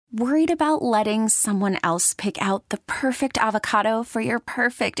Worried about letting someone else pick out the perfect avocado for your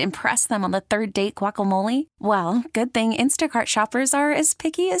perfect impress them on the third date guacamole? Well, good thing Instacart shoppers are as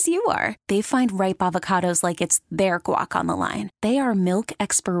picky as you are. They find ripe avocados like it's their guac on the line. They are milk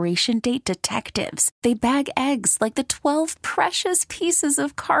expiration date detectives. They bag eggs like the 12 precious pieces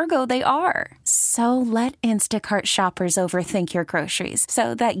of cargo they are. So let Instacart shoppers overthink your groceries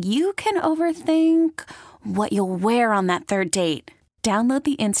so that you can overthink what you'll wear on that third date. Download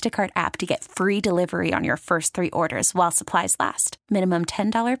the Instacart app to get free delivery on your first 3 orders while supplies last. Minimum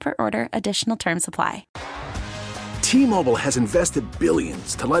 $10 per order. Additional terms apply. T-Mobile has invested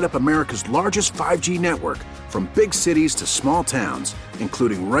billions to light up America's largest 5G network, from big cities to small towns,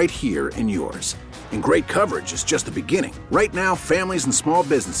 including right here in yours. And great coverage is just the beginning. Right now, families and small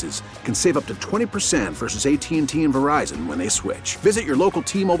businesses can save up to 20% versus AT&T and Verizon when they switch. Visit your local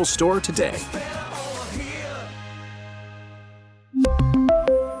T-Mobile store today.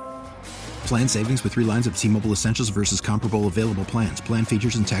 Plan savings with 3 lines of T-Mobile Essentials versus comparable available plans. Plan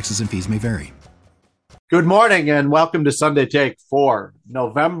features and taxes and fees may vary. Good morning and welcome to Sunday Take for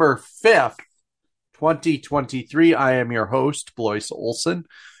November 5th, 2023. I am your host, Blois Olson,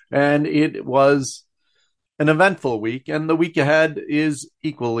 and it was an eventful week, and the week ahead is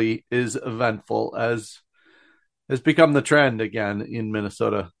equally as eventful, as has become the trend again in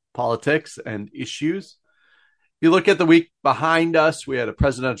Minnesota politics and issues. You look at the week behind us, we had a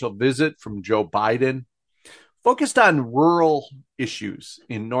presidential visit from Joe Biden focused on rural issues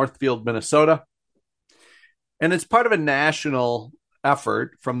in Northfield, Minnesota. And it's part of a national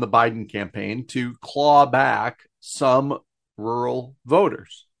effort from the Biden campaign to claw back some rural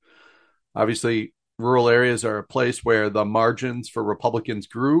voters. Obviously, rural areas are a place where the margins for Republicans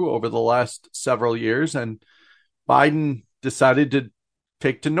grew over the last several years, and Biden decided to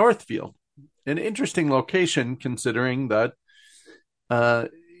take to Northfield. An interesting location, considering that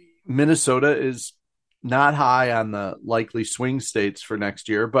Minnesota is not high on the likely swing states for next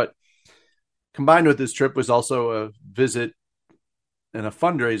year. But combined with this trip was also a visit and a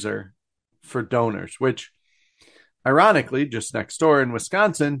fundraiser for donors, which ironically, just next door in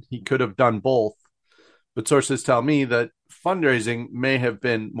Wisconsin, he could have done both. But sources tell me that fundraising may have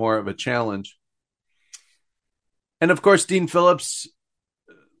been more of a challenge. And of course, Dean Phillips'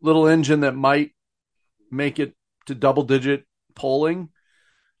 little engine that might make it to double-digit polling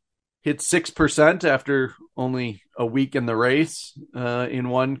hit 6% after only a week in the race in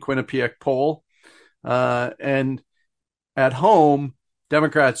one Quinnipiac poll. And at home,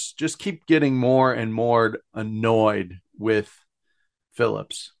 Democrats just keep getting more and more annoyed with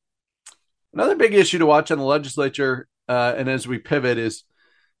Phillips. Another big issue to watch on the legislature, and as we pivot, is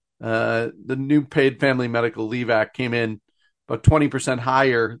the new Paid Family Medical Leave Act came in about 20%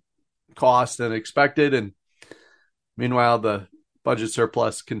 higher cost than expected. And meanwhile, the budget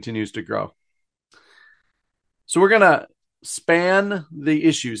surplus continues to grow. So we're going to span the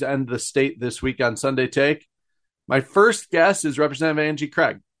issues and the state this week on Sunday Take. My first guest is Representative Angie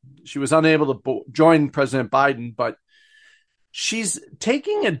Craig. She was unable to join President Biden, but she's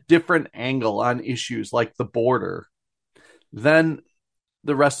taking a different angle on issues like the border than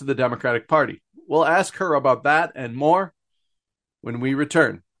the rest of the Democratic Party. We'll ask her about that and more when we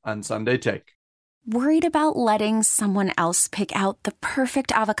return on Sunday Take. Worried about letting someone else pick out the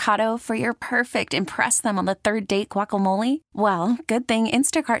perfect avocado for your perfect impress them on the third date guacamole? Well, good thing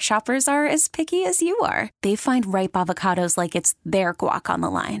Instacart shoppers are as picky as you are. They find ripe avocados like it's their guac on the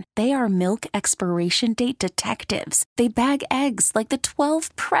line. They are milk expiration date detectives. They bag eggs like the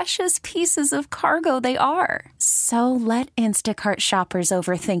 12 precious pieces of cargo they are. So let Instacart shoppers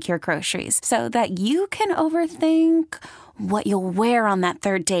overthink your groceries so that you can overthink what you'll wear on that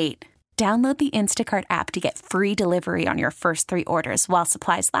third date. Download the Instacart app to get free delivery on your first 3 orders while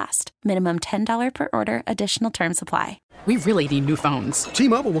supplies last. Minimum $10 per order. Additional terms apply. We really need new phones.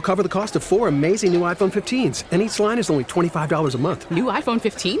 T-Mobile will cover the cost of 4 amazing new iPhone 15s, and each line is only $25 a month. New iPhone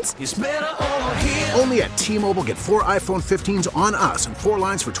 15s? It's better over here. Only at T-Mobile, get 4 iPhone 15s on us and 4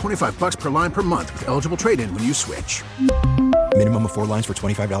 lines for $25 per line per month with eligible trade-in when you switch. Minimum of 4 lines for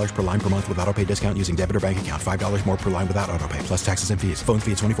 $25 per line per month with autopay discount using debit or bank account. $5 more per line without autopay, plus taxes and fees. Phone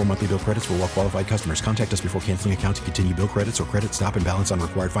fee at 24 monthly bill credits for well-qualified customers. Contact us before canceling account to continue bill credits or credit stop and balance on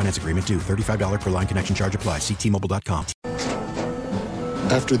required finance agreement due. $35 per line connection charge applies. See T-Mobile.com.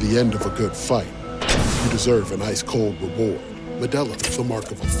 After the end of a good fight, you deserve an ice-cold reward. Modelo is the mark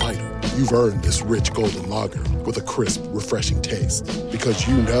of a fighter. You've earned this rich golden lager with a crisp, refreshing taste. Because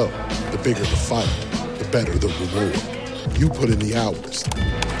you know, the bigger the fight, the better the reward. You put in the hours,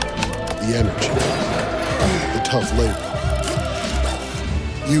 the energy, the tough labor.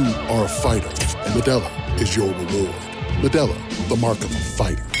 You are a fighter, and Modelo is your reward. Modelo, the mark of a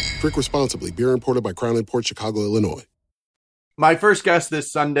fighter. Drink responsibly. Beer imported by Crown Imports, Chicago, Illinois. My first guest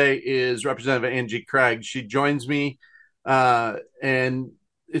this Sunday is Representative Angie Craig. She joins me, and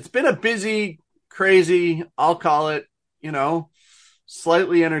it's been a busy, crazy, I'll call it,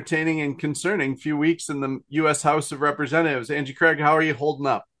 slightly entertaining and concerning few weeks in the U.S. House of Representatives. Angie Craig, how are you holding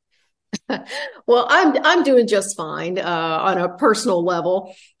up? Well, I'm doing just fine on a personal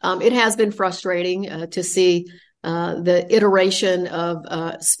level. It has been frustrating to see the iteration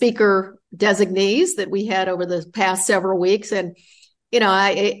of speaker designees that we had over the past several weeks. And,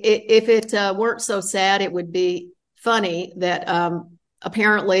 if it weren't so sad, it would be funny that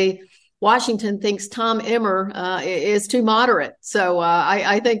apparently Washington thinks Tom Emmer is too moderate. So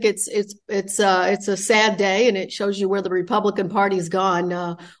I think it's a sad day, and it shows you where the Republican Party's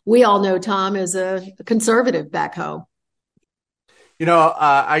gone. We all know Tom is a conservative back home.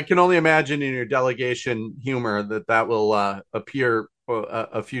 I can only imagine in your delegation humor that will appear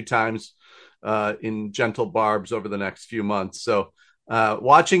a few times in gentle barbs over the next few months. So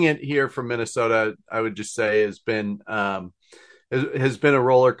watching it here from Minnesota, I would just say has been a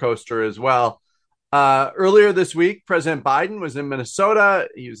roller coaster as well. Earlier this week, President Biden was in Minnesota.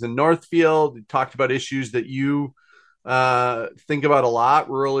 He was in Northfield. He talked about issues that you think about a lot,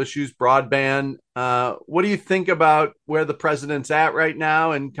 rural issues, broadband. What do you think about where the president's at right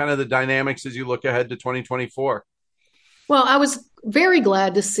now and kind of the dynamics as you look ahead to 2024? Well, I was very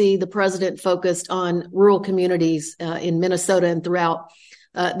glad to see the president focused on rural communities in Minnesota and throughout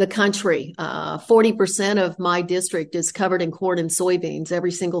the country. 40% of my district is covered in corn and soybeans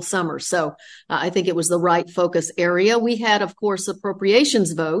every single summer. So I think it was the right focus area. We had, of course,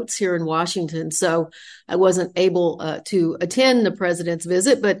 appropriations votes here in Washington. So I wasn't able to attend the president's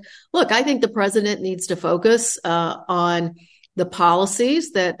visit. But look, I think the president needs to focus on the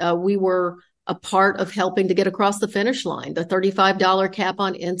policies that we were a part of helping to get across the finish line, the $35 cap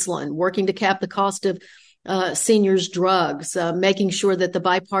on insulin, working to cap the cost of seniors' drugs, making sure that the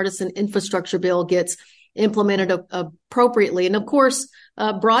bipartisan infrastructure bill gets implemented appropriately. And of course,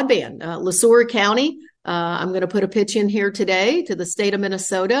 broadband. LeSueur County, I'm going to put a pitch in here today to the state of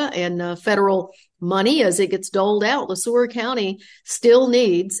Minnesota, and federal money as it gets doled out. LeSueur County still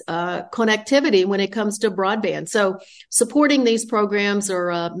needs connectivity when it comes to broadband. So supporting these programs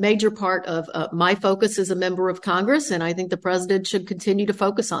are a major part of my focus as a member of Congress. And I think the president should continue to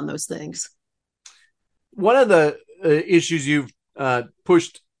focus on those things. One of the issues you've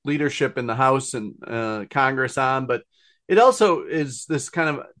pushed leadership in the House and Congress on, but it also is this kind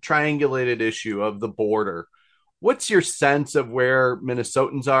of triangulated issue of the border. What's your sense of where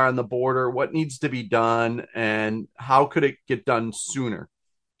Minnesotans are on the border? What needs to be done, and how could it get done sooner?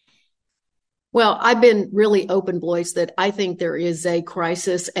 Well, I've been really open, Blois, that I think there is a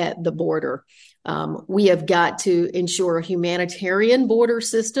crisis at the border. We have got to ensure a humanitarian border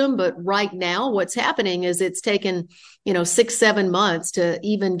system. But right now, what's happening is it's taken, 6-7 months to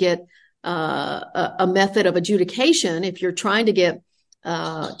even get a method of adjudication if you're trying to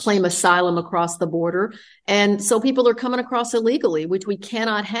claim asylum across the border. And so people are coming across illegally, which we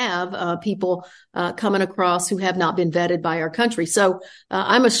cannot have people coming across who have not been vetted by our country. So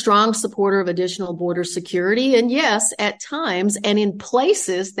I'm a strong supporter of additional border security. And yes, at times and in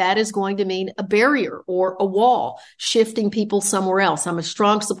places that is going to mean a barrier or a wall, shifting people somewhere else. I'm a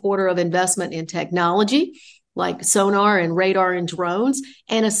strong supporter of investment in technology like sonar and radar and drones.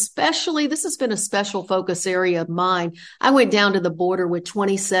 And especially, this has been a special focus area of mine. I went down to the border with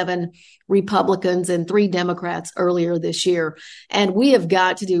 27 Republicans and 3 Democrats earlier this year. And we have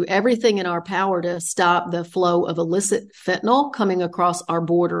got to do everything in our power to stop the flow of illicit fentanyl coming across our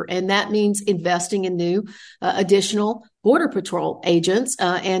border. And that means investing in new additional Border Patrol agents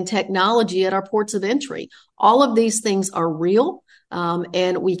and technology at our ports of entry. All of these things are real.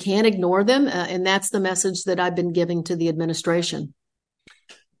 And we can't ignore them. And that's the message that I've been giving to the administration.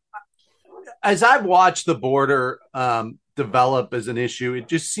 As I've watched the border develop as an issue, it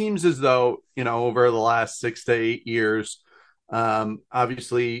just seems as though, over the last 6 to 8 years,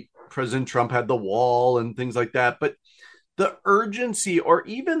 obviously President Trump had the wall and things like that. But the urgency or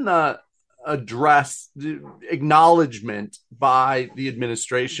even the acknowledgement by the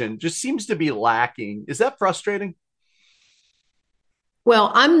administration just seems to be lacking. Is that frustrating?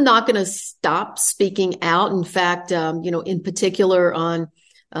 Well, I'm not going to stop speaking out. In fact, in particular on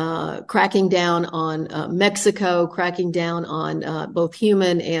cracking down on Mexico, cracking down on both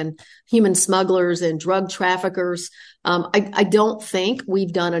human smugglers and drug traffickers. I don't think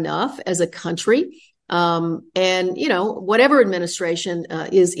we've done enough as a country. Whatever administration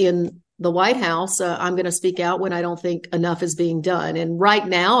is in the White House, I'm going to speak out when I don't think enough is being done. And right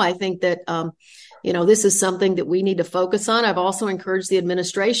now, I think that this is something that we need to focus on. I've also encouraged the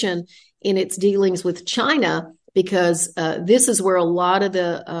administration in its dealings with China, because this is where a lot of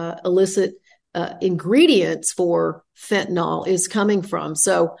the illicit ingredients for fentanyl is coming from.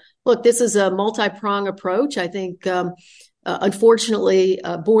 So, look, this is a multi-pronged approach. I think, unfortunately,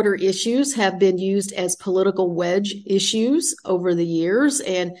 border issues have been used as political wedge issues over the years.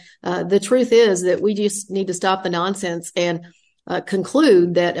 And the truth is that we just need to stop the nonsense and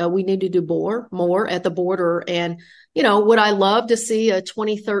conclude that we need to do more at the border. And, would I love to see a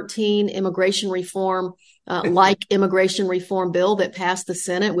 2013 immigration reform immigration reform bill that passed the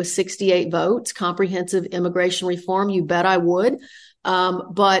Senate with 68 votes, comprehensive immigration reform? You bet I would.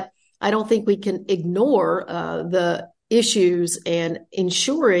 But I don't think we can ignore the issues, and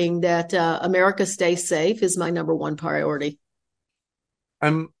ensuring that America stays safe is my number one priority.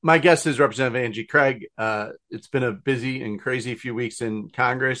 My guest is Representative Angie Craig. It's been a busy and crazy few weeks in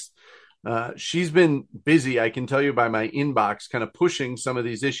Congress. She's been busy, I can tell you by my inbox, kind of pushing some of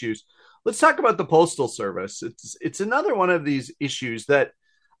these issues. Let's talk about the Postal Service. It's another one of these issues that,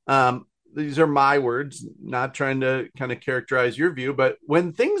 these are my words, not trying to kind of characterize your view, but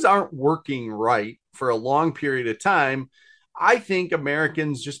when things aren't working right for a long period of time, I think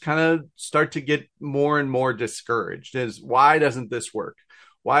Americans just kind of start to get more and more discouraged. Why doesn't this work?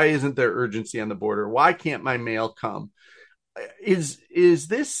 Why isn't there urgency on the border? Why can't my mail come? Is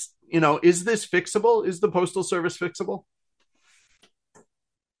this fixable? Is the Postal Service fixable?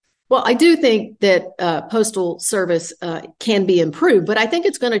 Well, I do think that Postal Service can be improved, but I think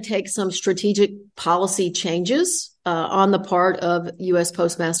it's going to take some strategic policy changes on the part of U.S.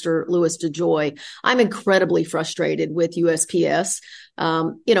 Postmaster Louis DeJoy. I'm incredibly frustrated with USPS.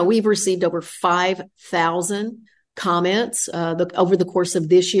 We've received over 5,000 comments over the course of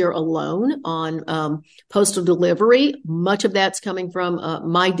this year alone on postal delivery. Much of that's coming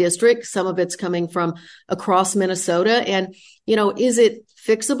from my district. Some of it's coming from across Minnesota. And, is it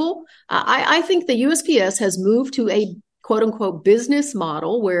fixable? I think the USPS has moved to a quote unquote business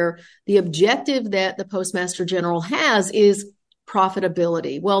model where the objective that the Postmaster General has is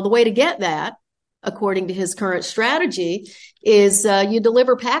profitability. Well, the way to get that, according to his current strategy, is you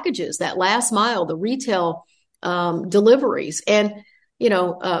deliver packages, that last mile, the retail deliveries. And,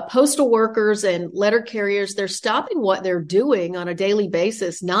 postal workers and letter carriers, they're stopping what they're doing on a daily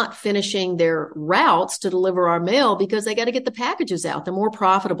basis, not finishing their routes to deliver our mail because they got to get the packages out. They're more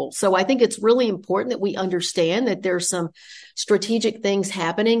profitable. So I think it's really important that we understand that there's some strategic things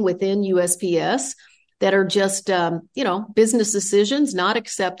happening within USPS that are just, business decisions, not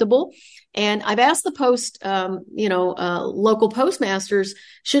acceptable. And I've asked the local postmasters,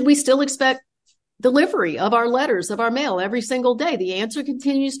 should we still expect delivery of our letters, of our mail every single day? The answer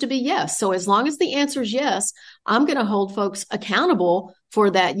continues to be yes. So as long as the answer is yes, I'm going to hold folks accountable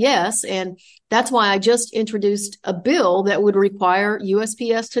for that yes. And that's why I just introduced a bill that would require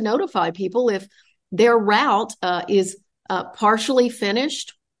USPS to notify people if their route is partially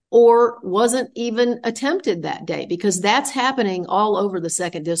finished or wasn't even attempted that day, because that's happening all over the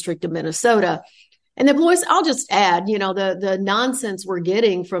 2nd District of Minnesota. And then, Blois, I'll just add, the nonsense we're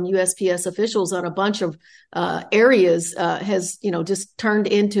getting from USPS officials on a bunch of areas has, just turned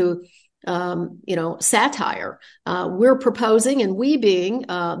into, satire. We're proposing, and we being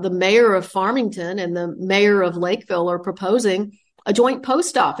the mayor of Farmington and the mayor of Lakeville are proposing a joint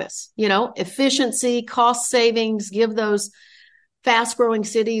post office, efficiency, cost savings, give those fast growing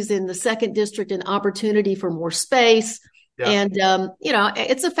cities in the 2nd District an opportunity for more space. Yeah. And,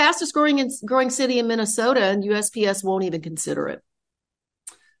 it's the fastest growing city in Minnesota, and USPS won't even consider it.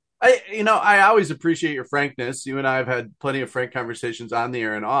 I always appreciate your frankness. You and I have had plenty of frank conversations on the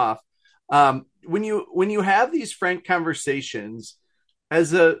air and off. When you have these frank conversations,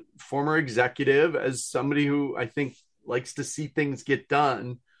 as a former executive, as somebody who I think likes to see things get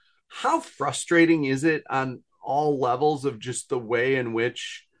done, how frustrating is it on all levels of just the way in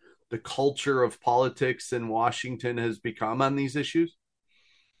which the culture of politics in Washington has become on these issues?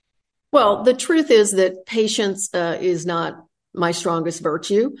 Well, the truth is that patience is not my strongest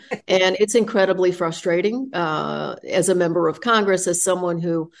virtue, and it's incredibly frustrating as a member of Congress, as someone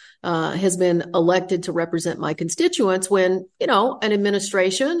who has been elected to represent my constituents, when, an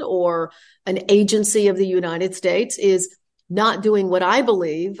administration or an agency of the United States is not doing what I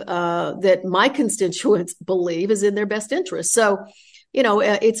believe that my constituents believe is in their best interest. So,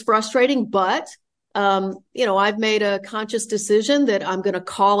 it's frustrating, but, I've made a conscious decision that I'm going to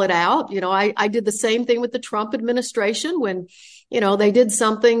call it out. I did the same thing with the Trump administration when, they did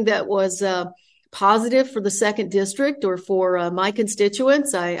something that was positive for the second district or for my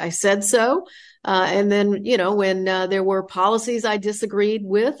constituents. I said so. And then, when there were policies I disagreed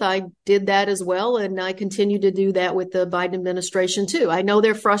with, I did that as well. And I continue to do that with the Biden administration, too. I know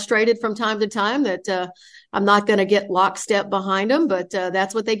they're frustrated from time to time that I'm not going to get lockstep behind them, but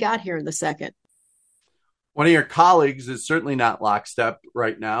that's what they got here in the second. One of your colleagues is certainly not lockstep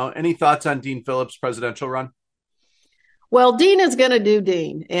right now. Any thoughts on Dean Phillips' presidential run? Well, Dean is going to do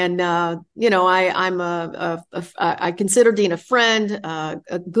Dean, and I consider Dean a friend,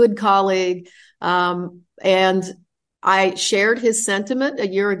 a good colleague, and I shared his sentiment a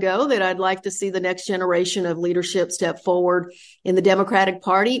year ago that I'd like to see the next generation of leadership step forward in the Democratic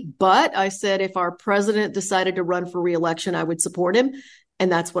Party. But I said if our president decided to run for re-election, I would support him,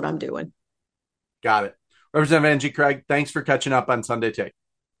 and that's what I'm doing. Got it. Representative Angie Craig, thanks for catching up on Sunday Take.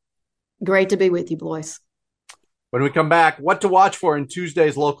 Great to be with you, Blois. When we come back, what to watch for in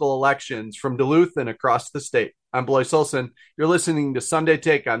Tuesday's local elections from Duluth and across the state. I'm Blois Olson. You're listening to Sunday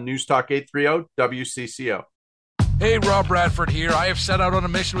Take on News Talk 830 WCCO. Hey, Rob Bradford here. I have set out on a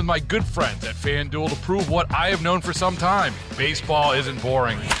mission with my good friends at FanDuel to prove what I have known for some time. Baseball isn't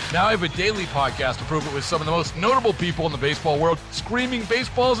boring. Now I have a daily podcast to prove it with some of the most notable people in the baseball world, screaming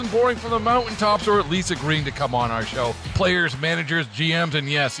baseball isn't boring from the mountaintops, or at least agreeing to come on our show. Players, managers, GMs, and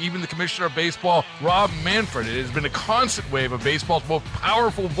yes, even the commissioner of baseball, Rob Manfred. It has been a constant wave of baseball's most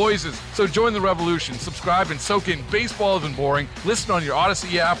powerful voices. So join the revolution. Subscribe and soak in Baseball Isn't Boring. Listen on your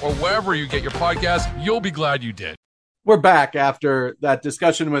Odyssey app or wherever you get your podcast. You'll be glad you did. We're back after that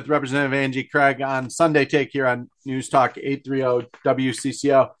discussion with Representative Angie Craig on Sunday Take here on News Talk 830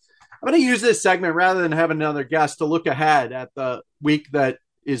 WCCO. I'm going to use this segment rather than have another guest to look ahead at the week that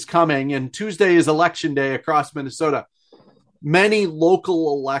is coming. And Tuesday is election day across Minnesota. Many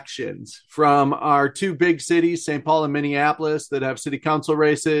local elections from our two big cities, St. Paul and Minneapolis, that have city council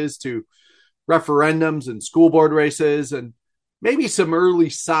races to referendums and school board races, and maybe some early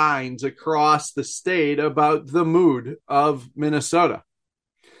signs across the state about the mood of Minnesota.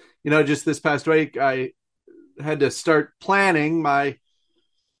 Just this past week, I had to start planning my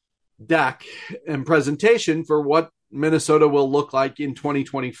deck and presentation for what Minnesota will look like in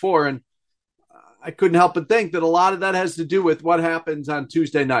 2024. And I couldn't help but think that a lot of that has to do with what happens on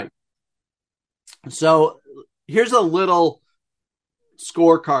Tuesday night. So here's a little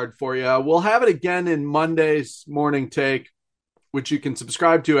scorecard for you. We'll have it again in Monday's Morning Take, which you can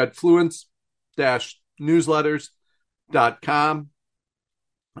subscribe to at fluence-newsletters.com.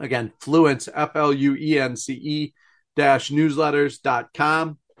 Again, Fluence,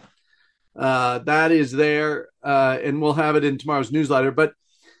 FLUENCE-newsletters.com. That is there, and we'll have it in tomorrow's newsletter. But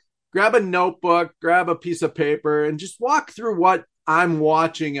grab a notebook, grab a piece of paper, and just walk through what I'm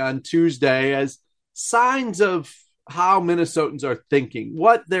watching on Tuesday as signs of how Minnesotans are thinking,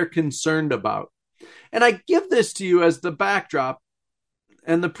 what they're concerned about. And I give this to you as the backdrop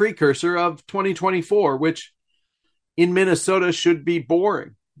and the precursor of 2024, which in Minnesota should be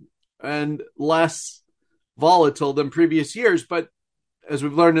boring and less volatile than previous years. But as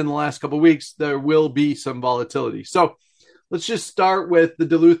we've learned in the last couple of weeks, there will be some volatility. So let's just start with the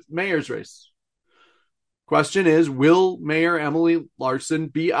Duluth mayor's race. Question is, will Mayor Emily Larson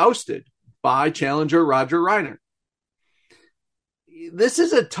be ousted by challenger Roger Reiner? This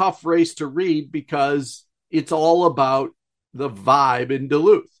is a tough race to read because it's all about the vibe in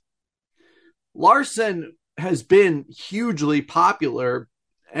Duluth. Larson has been hugely popular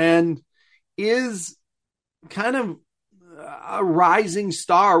and is kind of a rising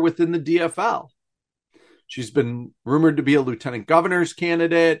star within the DFL. She's been rumored to be a lieutenant governor's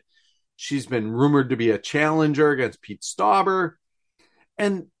candidate. She's been rumored to be a challenger against Pete Stauber.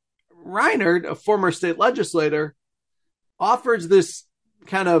 And Reiner, a former state legislator, offers this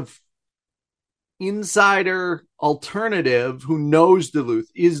kind of insider alternative who knows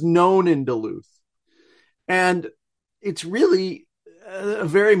Duluth, is known in Duluth. And it's really a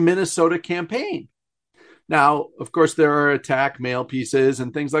very Minnesota campaign. Now, of course, there are attack mail pieces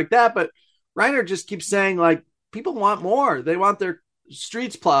and things like that, but Reiner just keeps saying, like, people want more. They want their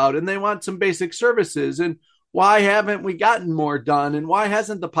streets plowed and they want some basic services. And why haven't we gotten more done? And why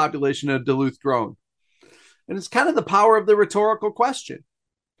hasn't the population of Duluth grown? And it's kind of the power of the rhetorical question.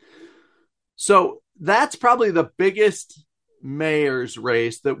 So that's probably the biggest mayor's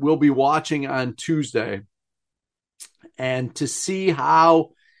race that we'll be watching on Tuesday, and to see how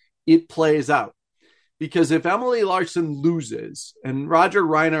it plays out. Because if Emily Larson loses and Roger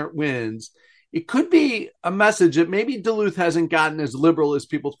Reiner wins, it could be a message that maybe Duluth hasn't gotten as liberal as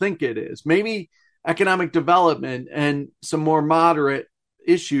people think it is. Maybe economic development and some more moderate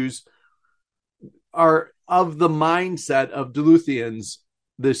issues are of the mindset of Duluthians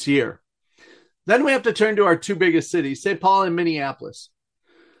this year. Then we have to turn to our two biggest cities, St. Paul and Minneapolis.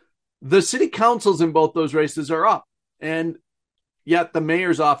 The city councils in both those races are up, and yet the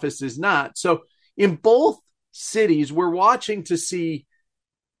mayor's office is not. So in both cities, we're watching to see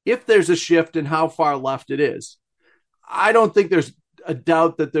if there's a shift and how far left it is. I don't think there's a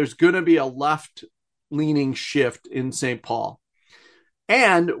doubt that there's going to be a left-leaning shift in St. Paul.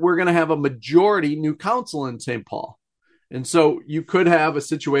 And we're going to have a majority new council in St. Paul. And so you could have a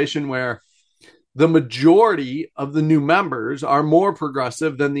situation where the majority of the new members are more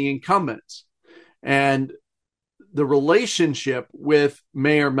progressive than the incumbents. And the relationship with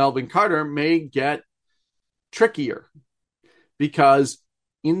Mayor Melvin Carter may get trickier because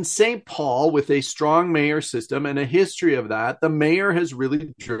in St. Paul, with a strong mayor system and a history of that, the mayor has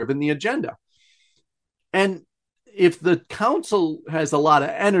really driven the agenda. And if the council has a lot of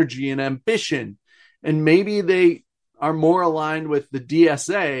energy and ambition, and maybe they are more aligned with the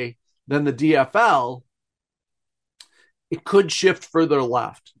DSA than the DFL, it could shift further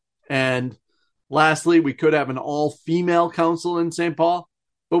left. And lastly, we could have an all-female council in St. Paul,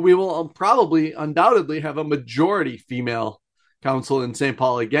 but we will probably undoubtedly have a majority female council in St.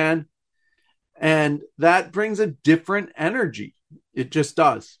 Paul again. And that brings a different energy. It just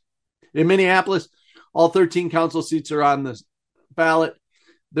does. In Minneapolis, all 13 council seats are on the ballot.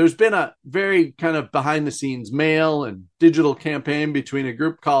 There's been a very kind of behind the scenes mail and digital campaign between a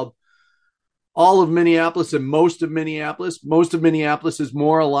group called All of Minneapolis and Most of Minneapolis. Most of Minneapolis is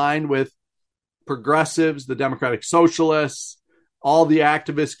more aligned with progressives, the Democratic Socialists, all the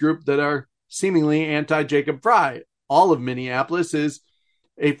activist group that are seemingly anti-Jacob Fry. All of Minneapolis is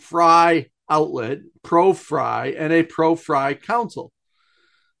a Fry outlet, pro-Fry, and a pro-Fry council.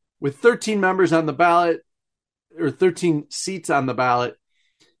 With 13 members on the ballot, or 13 seats on the ballot,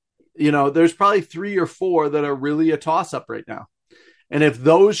 there's probably 3 or 4 that are really a toss-up right now. And if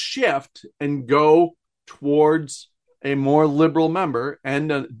those shift and go towards a more liberal member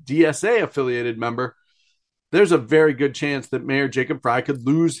and a DSA-affiliated member, there's a very good chance that Mayor Jacob Fry could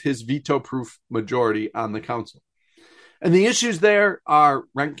lose his veto-proof majority on the council. And the issues there are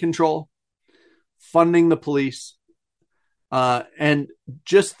rent control, funding the police, and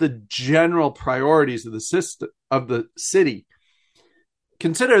just the general priorities of the system, of the city.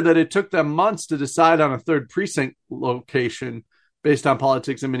 Consider that it took them months to decide on a third precinct location based on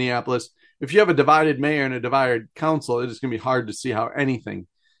politics in Minneapolis. If you have a divided mayor and a divided council, it is going to be hard to see how anything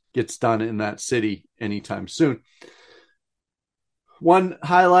gets done in that city anytime soon. One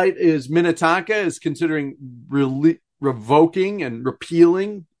highlight is Minnetonka is considering revoking and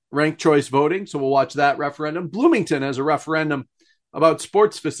repealing ranked choice voting. So we'll watch that referendum. Bloomington has a referendum about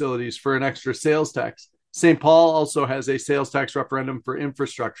sports facilities for an extra sales tax. St. Paul also has a sales tax referendum for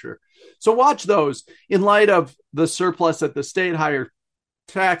infrastructure. So watch those in light of the surplus at the state, higher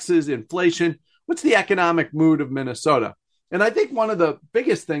taxes, inflation. What's the economic mood of Minnesota? And I think one of the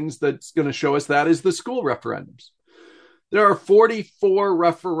biggest things that's going to show us that is the school referendums. There are 44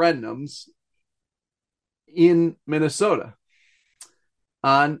 referendums in Minnesota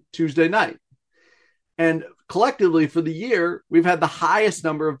on Tuesday night. And collectively for the year, we've had the highest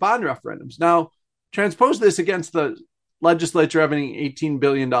number of bond referendums. Now, transpose this against the legislature having an $18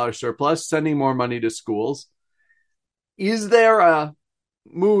 billion surplus, sending more money to schools. Is there a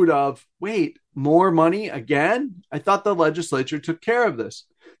mood of, wait, more money again? I thought the legislature took care of this.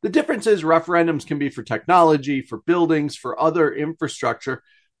 The difference is referendums can be for technology, for buildings, for other infrastructure.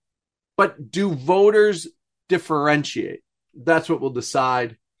 But do voters differentiate? That's what will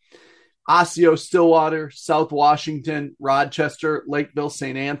decide. Osseo, Stillwater, South Washington, Rochester, Lakeville,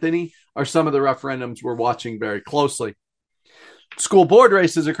 St. Anthony are some of the referendums we're watching very closely. School board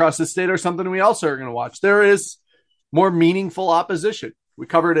races across the state are something we also are going to watch. There is more meaningful opposition. We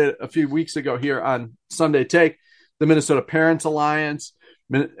covered it a few weeks ago here on Sunday Take. The Minnesota Parents Alliance,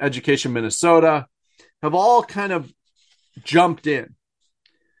 Education Minnesota have all kind of jumped in.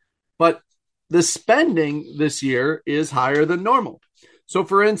 But the spending this year is higher than normal. So,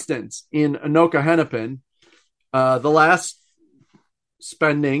 for instance, in Anoka-Hennepin, the last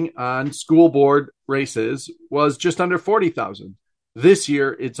spending on school board races was just under $40,000. This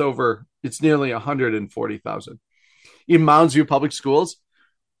year, it's nearly $140,000. In Mounds View Public Schools,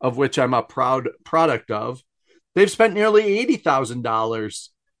 of which I'm a proud product of, they've spent nearly $80,000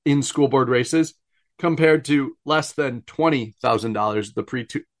 in school board races compared to less than $20,000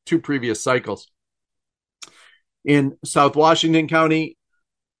 the two previous cycles. In South Washington County,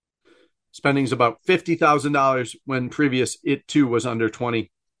 spending is about $50,000 when previous it too was under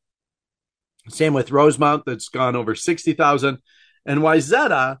 20. Same with Rosemount, that's gone over 60,000, and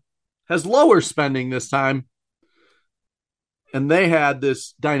Wayzata has lower spending this time, and they had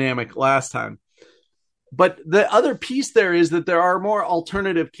this dynamic last time. But the other piece there is that there are more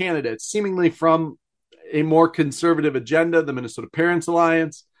alternative candidates, seemingly from a more conservative agenda, the Minnesota Parents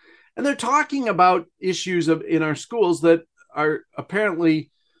Alliance. And they're talking about issues in our schools that are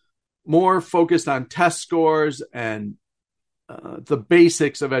apparently more focused on test scores and the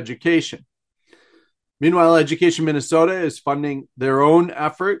basics of education. Meanwhile, Education Minnesota is funding their own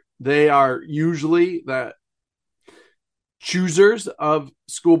effort. They are usually the choosers of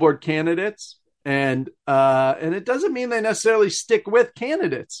school board candidates. And it doesn't mean they necessarily stick with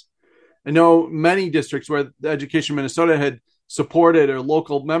candidates. I know many districts where the Education Minnesota had supported, or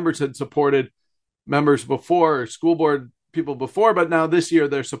local members had supported members before, or school board people before, but now this year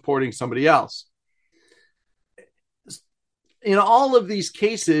they're supporting somebody else. In all of these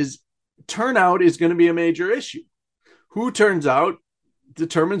cases, turnout is going to be a major issue. Who turns out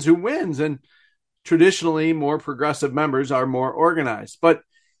determines who wins. And traditionally, more progressive members are more organized. But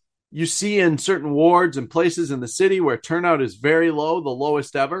you see in certain wards and places in the city where turnout is very low, the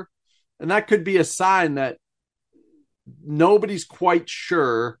lowest ever. And that could be a sign that nobody's quite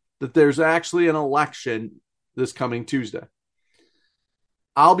sure that there's actually an election this coming Tuesday.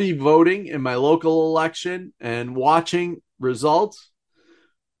 I'll be voting in my local election and watching results.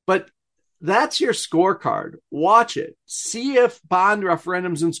 But that's your scorecard. Watch it. See if bond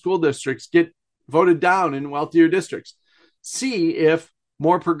referendums in school districts get voted down in wealthier districts. See if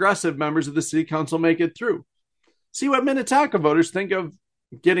more progressive members of the city council make it through. See what Minnetonka voters think of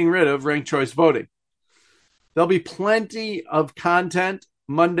getting rid of ranked choice voting. There'll be plenty of content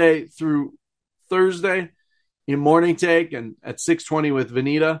Monday through Thursday in Morning Take and at 6:20 with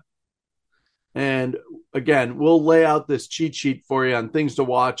Vanita. And again, we'll lay out this cheat sheet for you on things to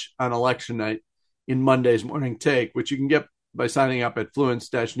watch on election night in Monday's Morning Take, which you can get by signing up at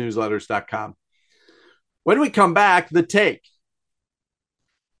fluence-newsletters.com. When we come back, the take.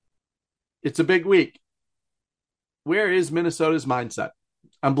 It's a big week. Where is Minnesota's mindset?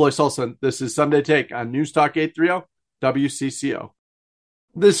 I'm Blois Olson. This is Sunday Take on News Talk 830 WCCO.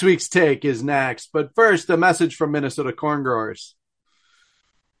 This week's take is next, but first, a message from Minnesota corn growers.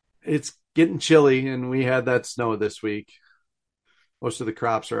 It's getting chilly, and we had that snow this week. Most of the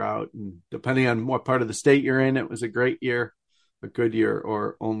crops are out, and depending on what part of the state you're in, it was a great year, a good year,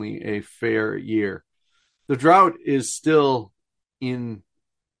 or only a fair year. The drought is still in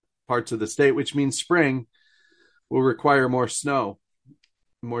parts of the state, which means spring will require more snow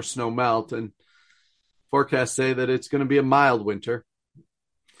melt, and forecasts say that it's going to be a mild winter.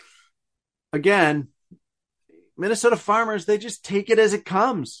 Again, Minnesota farmers, they just take it as it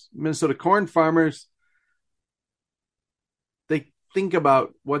comes. Minnesota corn farmers, they think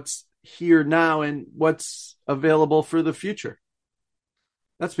about what's here now and what's available for the future.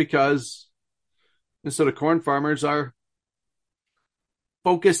 That's because Minnesota corn farmers are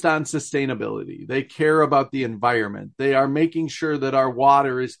focused on sustainability. They care about the environment. They are making sure that our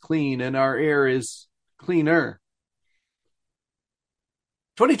water is clean and our air is cleaner.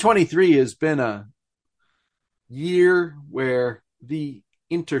 2023 has been a year where the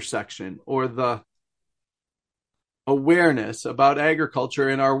intersection or the awareness about agriculture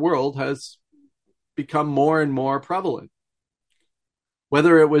in our world has become more and more prevalent.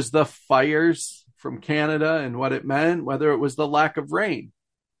 Whether it was the fires from Canada and what it meant, whether it was the lack of rain.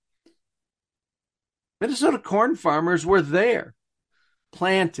 Minnesota corn farmers were there,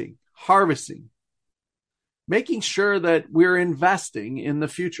 planting, harvesting, making sure that we're investing in the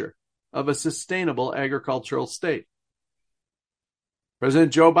future of a sustainable agricultural state.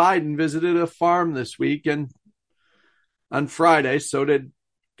 President Joe Biden visited a farm this week, and on Friday, so did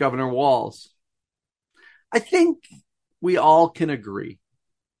Governor Walz. I think we all can agree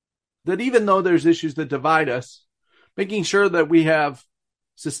that even though there's issues that divide us, making sure that we have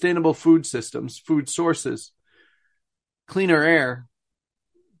sustainable food systems, food sources, cleaner air,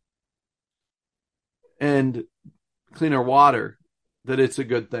 and cleaner water, that it's a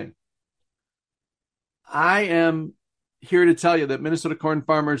good thing. I am here to tell you that Minnesota corn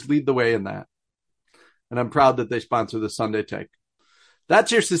farmers lead the way in that. And I'm proud that they sponsor the Sunday Take.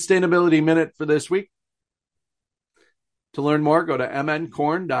 That's your Sustainability Minute for this week. To learn more, go to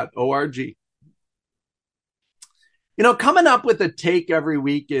mncorn.org. You know, coming up with a take every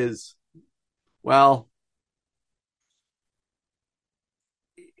week is, well,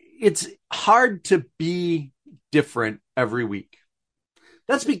 it's hard to be different every week.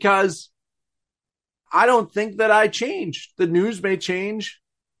 That's because I don't think that I change. The news may change.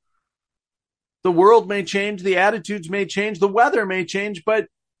 The world may change. The attitudes may change. The weather may change. But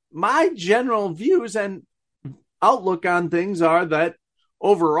my general views and outlook on things are that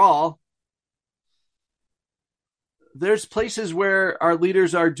overall, there's places where our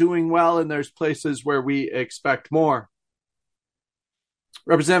leaders are doing well, and there's places where we expect more.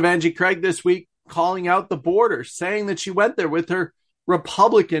 Representative Angie Craig this week calling out the border, saying that she went there with her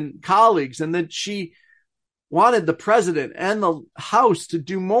Republican colleagues and that she wanted the president and the House to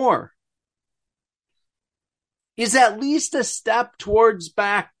do more, is at least a step towards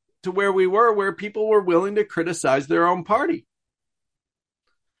back to where we were, where people were willing to criticize their own party.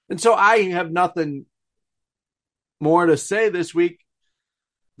 And so I have nothing more to say this week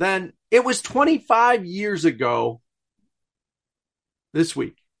than it was 25 years ago this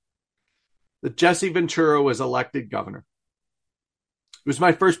week that Jesse Ventura was elected governor. It was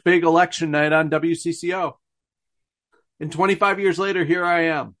my first big election night on WCCO. And 25 years later, here I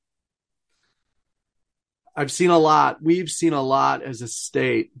am. I've seen a lot. We've seen a lot as a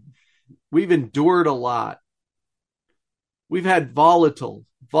state. We've endured a lot. We've had volatile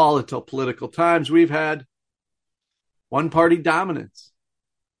political times. We've had one-party dominance.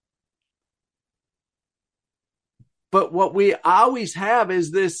 But what we always have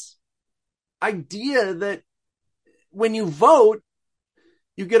is this idea that when you vote,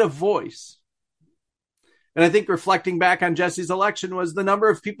 you get a voice. And I think reflecting back on Jesse's election was the number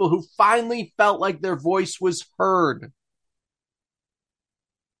of people who finally felt like their voice was heard.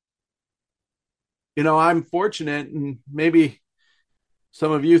 You know, I'm fortunate, and maybe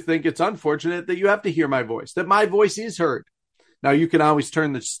some of you think it's unfortunate, that you have to hear my voice, that my voice is heard. Now, you can always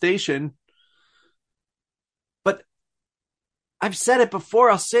turn the station, but I've said it before,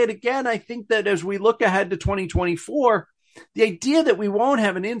 I'll say it again. I think that as we look ahead to 2024, the idea that we won't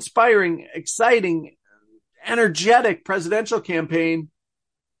have an inspiring, exciting, energetic presidential campaign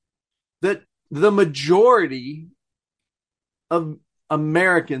that the majority of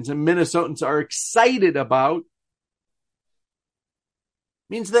Americans and Minnesotans are excited about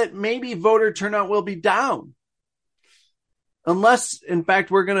means that maybe voter turnout will be down. Unless, in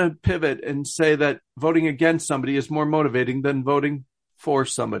fact, we're going to pivot and say that voting against somebody is more motivating than voting for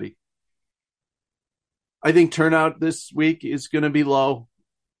somebody. I think turnout this week is going to be low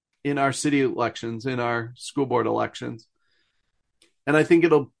in our city elections, in our school board elections. And I think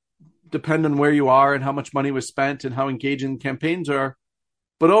it'll depend on where you are and how much money was spent and how engaging campaigns are.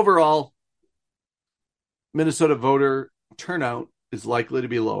 But overall, Minnesota voter turnout is likely to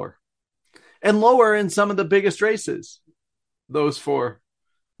be lower. And lower in some of the biggest races, those for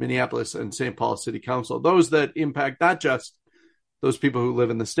Minneapolis and St. Paul City Council, those that impact not just those people who live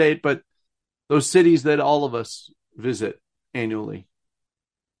in the state, but those cities that all of us visit annually.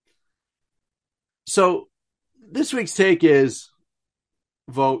 So this week's take is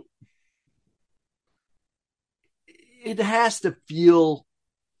vote. It has to feel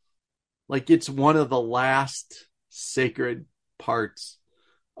like it's one of the last sacred parts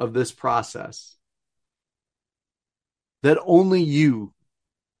of this process that only you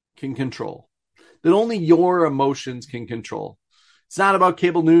can control, that only your emotions can control. It's not about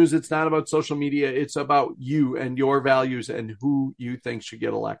cable news. It's not about social media. It's about you and your values and who you think should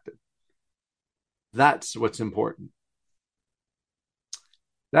get elected. That's what's important.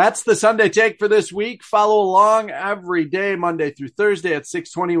 That's the Sunday Take for this week. Follow along every day, Monday through Thursday at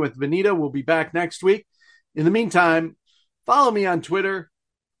 6:20 with Vanita. We'll be back next week. In the meantime, follow me on Twitter,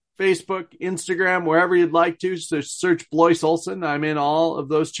 Facebook, Instagram, wherever you'd like to. So search Blois Olson. I'm in all of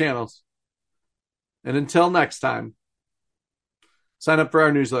those channels. And until next time, sign up for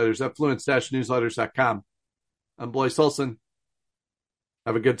our newsletters at fluence-newsletters.com. I'm Blois Olson.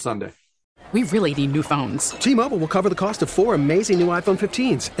 Have a good Sunday. We really need new phones. T-Mobile will cover the cost of 4 amazing new iPhone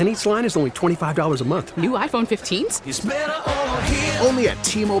 15s, and each line is only $25 a month. New iPhone 15s? It's better over here. Only at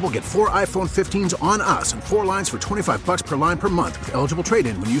T-Mobile, get 4 iPhone 15s on us and 4 lines for $25 per line per month with eligible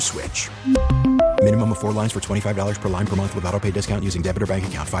trade-in when you switch. Minimum of 4 lines for $25 per line per month with autopay discount using debit or bank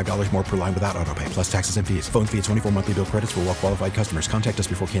account. $5 more per line without autopay, plus taxes and fees. Phone fee at 24 monthly bill credits for well-qualified customers. Contact us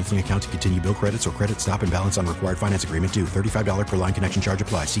before canceling account to continue bill credits or credit stop and balance on required finance agreement due. $35 per line connection charge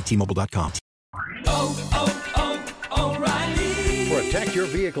applies. See T-Mobile.com. O'Reilly. Protect your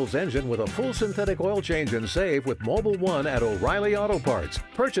vehicle's engine with a full synthetic oil change and save with Mobile One at O'Reilly Auto Parts.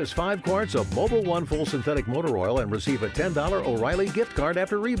 Purchase 5 quarts of Mobile One full synthetic motor oil and receive a $10 O'Reilly gift card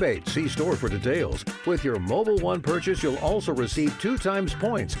after rebate. See store for details. With your Mobile One purchase, you'll also receive 2 times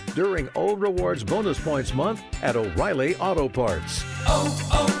points during O Rewards Bonus Points Month at O'Reilly Auto Parts.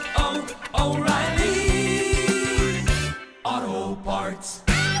 O'Reilly Auto Parts.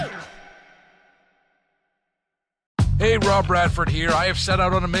 Hey, Rob Bradford here. I have set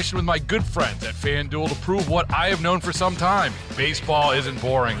out on a mission with my good friends at FanDuel to prove what I have known for some time. Baseball isn't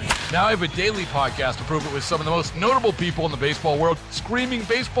boring. Now I have a daily podcast to prove it with some of the most notable people in the baseball world, screaming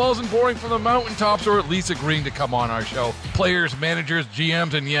baseball isn't boring from the mountaintops, or at least agreeing to come on our show. Players, managers,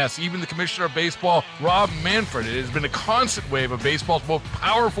 GMs, and yes, even the commissioner of baseball, Rob Manfred. It has been a constant wave of baseball's most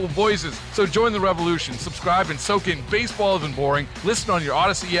powerful voices. So join the revolution. Subscribe and soak in Baseball Isn't Boring. Listen on your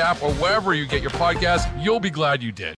Odyssey app or wherever you get your podcasts. You'll be glad you did.